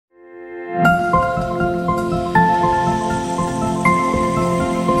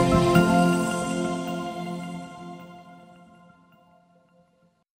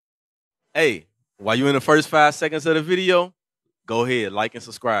While you're in the first 5 seconds of the video, go ahead, like and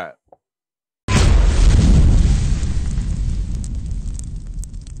subscribe.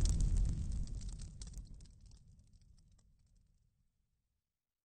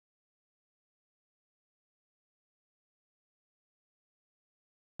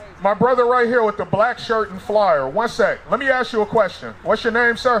 My brother right here with the black shirt and flyer. One sec. Let me ask you a question. What's your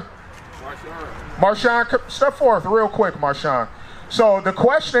name, sir? Marshawn. Marshawn, step forth real quick, Marshawn. So the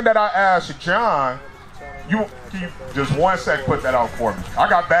question that I asked John, you just 1 sec, put that out for me. I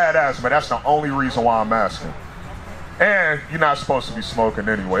got bad asthma. That's the only reason why I'm asking. And you're not supposed to be smoking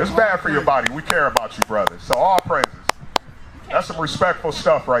anyway. It's bad for your body. We care about you, brother. So all praises. That's some respectful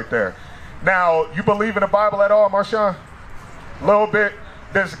stuff right there. Now, you believe in the Bible at all, Marshawn? A little bit.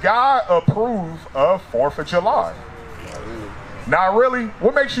 Does God approve of 4th of July? Not really.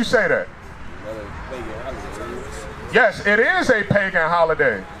 What makes you say that? Yes, it is a pagan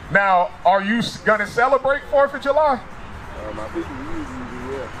holiday. Now, are you going to celebrate 4th of July?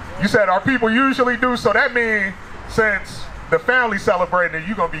 You said our people usually do, so that means since the family celebrating it,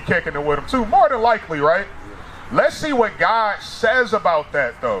 you're going to be kicking it with them too. More than likely, right? Let's see what God says about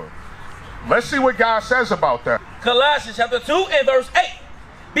that, though. Let's see what God says about that. Colossians chapter 2 and verse 8.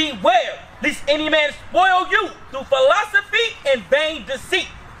 Beware, lest any man spoil you through philosophy and vain deceit.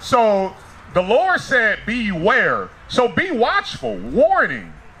 So the Lord said, beware. So be watchful,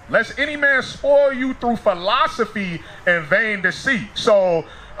 warning, lest any man spoil you through philosophy and vain deceit. So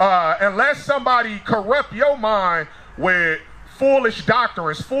unless somebody corrupt your mind with foolish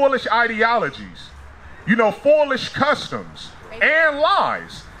doctrines, foolish ideologies, you know, foolish customs and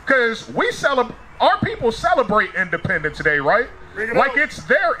lies. Because our people celebrate Independence Day, right? Like it's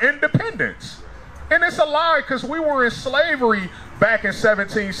their independence. And it's a lie because we were in slavery back in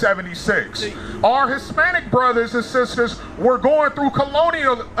 1776. Our Hispanic brothers and sisters were going through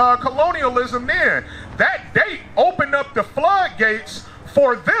colonialism then. That date opened up the floodgates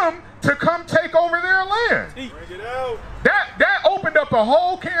for them to come take over their land. That opened up a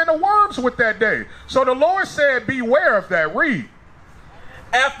whole can of worms with that day. So the Lord said, beware of that. Read.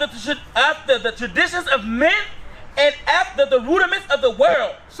 After the traditions of men and after the rudiments of the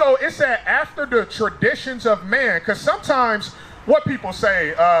world. So it said after the traditions of man, because sometimes what people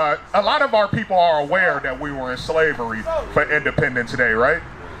say, a lot of our people are aware that we were in slavery for Independence Day, right?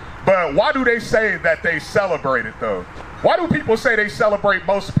 But why do they say that they celebrate it, though? Why do people say they celebrate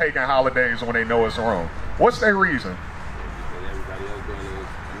most pagan holidays when they know it's wrong? What's their reason?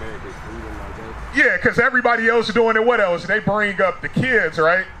 Yeah, because everybody else is doing it. What else? They bring up the kids,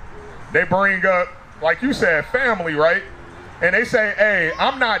 right? They bring up, like you said, family, right? And they say, hey,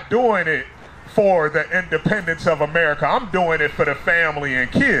 I'm not doing it for the independence of America. I'm doing it for the family and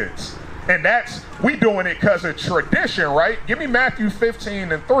kids. And we doing it because of tradition, right? Give me Matthew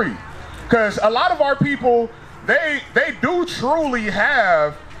 15 and 3. Because a lot of our people, they do truly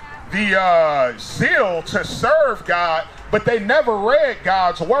have the zeal to serve God, but they never read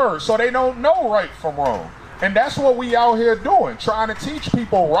God's word, so they don't know right from wrong. And that's what we out here doing, trying to teach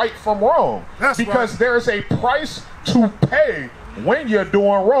people right from wrong. That's because right. There's a price to pay when you're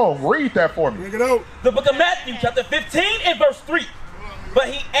doing wrong. Read that for me. The book of Matthew, chapter 15 and verse 3. But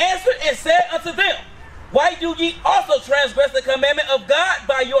he answered and said unto them, why do ye also transgress the commandment of God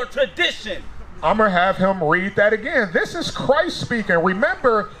by your tradition? I'm going to have him read that again. This is Christ speaking.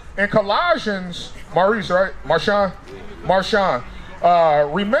 Remember in Colossians, Maurice, right? Marshawn?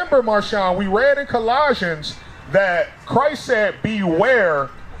 Remember, Marshawn, we read in Colossians that Christ said, beware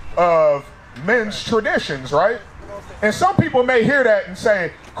of men's traditions, right? And some people may hear that and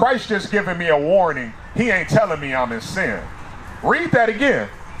say, Christ just giving me a warning. He ain't telling me I'm in sin. Read that again.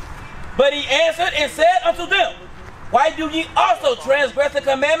 But he answered and said unto them, why do ye also transgress the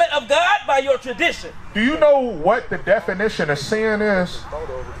commandment of God by your tradition? Do you know what the definition of sin is?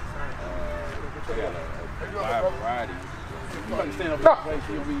 No.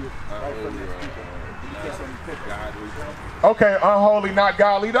 Okay, unholy, not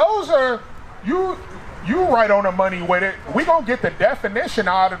godly. Those are, you right on the money with it. We're going to get the definition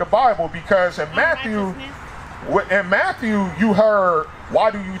out of the Bible because in Matthew you heard,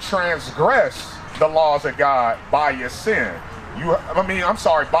 why do you transgress the laws of God by your sin?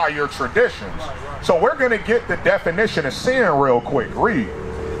 By your traditions. So we're going to get the definition of sin real quick. Read.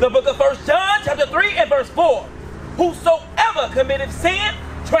 The book of 1 John, chapter 3 and verse 4. Whosoever committeth sin,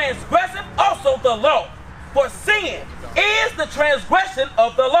 transgresseth also the law. For sin is the transgression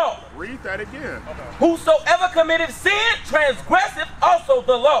of the law. Read that again. Whosoever committeth sin, transgresseth also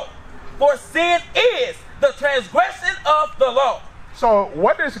the law. For sin is the transgression of the law. So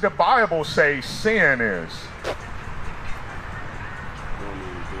what does the Bible say sin is?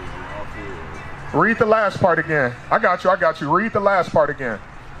 Read the last part again. I got you. Read the last part again.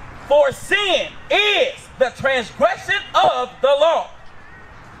 For sin is the transgression of the law.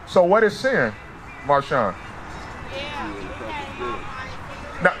 So what is sin, Marshawn?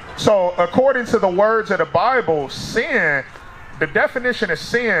 Now, so according to the words of the Bible, sin, the definition of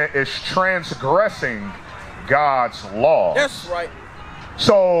sin is transgressing God's law. That's right.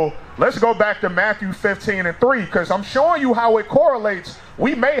 So let's go back to Matthew 15:3, because I'm showing you how it correlates.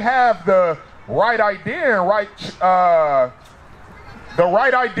 We may have the right idea and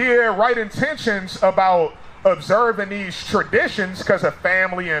right intentions about observing these traditions because of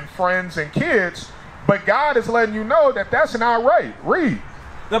family and friends and kids, but God is letting you know that that's not right. Read.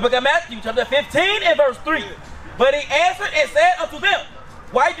 The book of Matthew, chapter 15 and verse 3. But he answered and said unto them,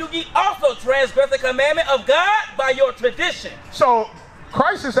 why do ye also transgress the commandment of God by your tradition? So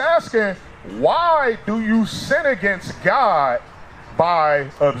Christ is asking, why do you sin against God by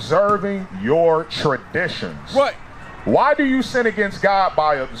observing your traditions? Right. Why do you sin against God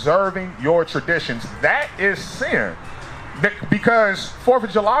by observing your traditions? That is sin. Because 4th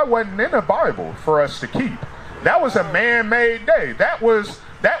of July wasn't in the Bible for us to keep. That was a man-made day. That was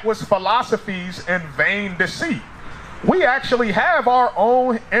philosophies and vain deceit. We actually have our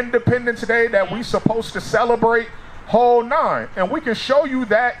own Independence Day that we're supposed to celebrate whole 9. And we can show you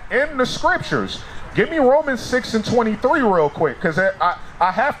that in the scriptures. Give me Romans 6:23 real quick, because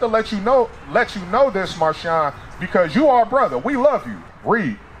I have to let you know this, Marshawn, because you are a brother. We love you.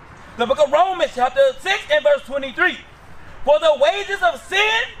 Read. The book of Romans, chapter 6 and verse 23. For the wages of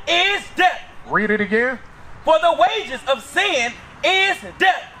sin is death. Read it again. For the wages of sin is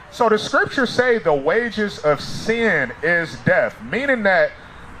death. So the scriptures say the wages of sin is death, meaning that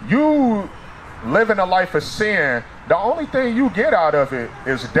you living a life of sin, the only thing you get out of it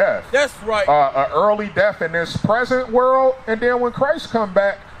is death. That's right. An early death in this present world, and then when Christ come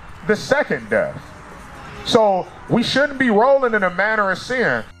back, the second death. So we shouldn't be rolling in a manner of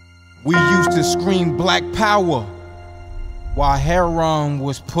sin. We used to scream black power while heroin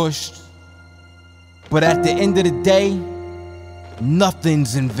was pushed. But at the end of the day,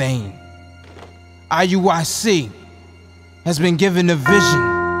 nothing's in vain. IUIC has been given a vision.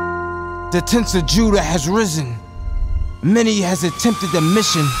 The tents of Judah has risen. Many has attempted the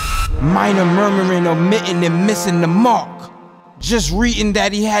mission. Minor murmuring, omitting, and missing the mark. Just reading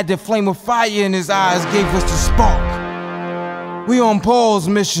that he had the flame of fire in his eyes gave us the spark. We on Paul's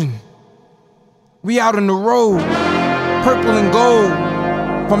mission. We out on the road, purple and gold.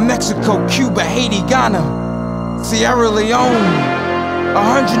 From Mexico, Cuba, Haiti, Ghana, Sierra Leone.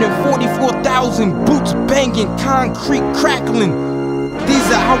 144,000 boots banging, concrete crackling.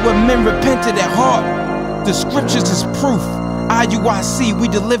 These are our men repented at heart. The scriptures is proof. IUIC, we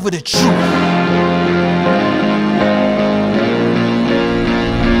deliver the truth.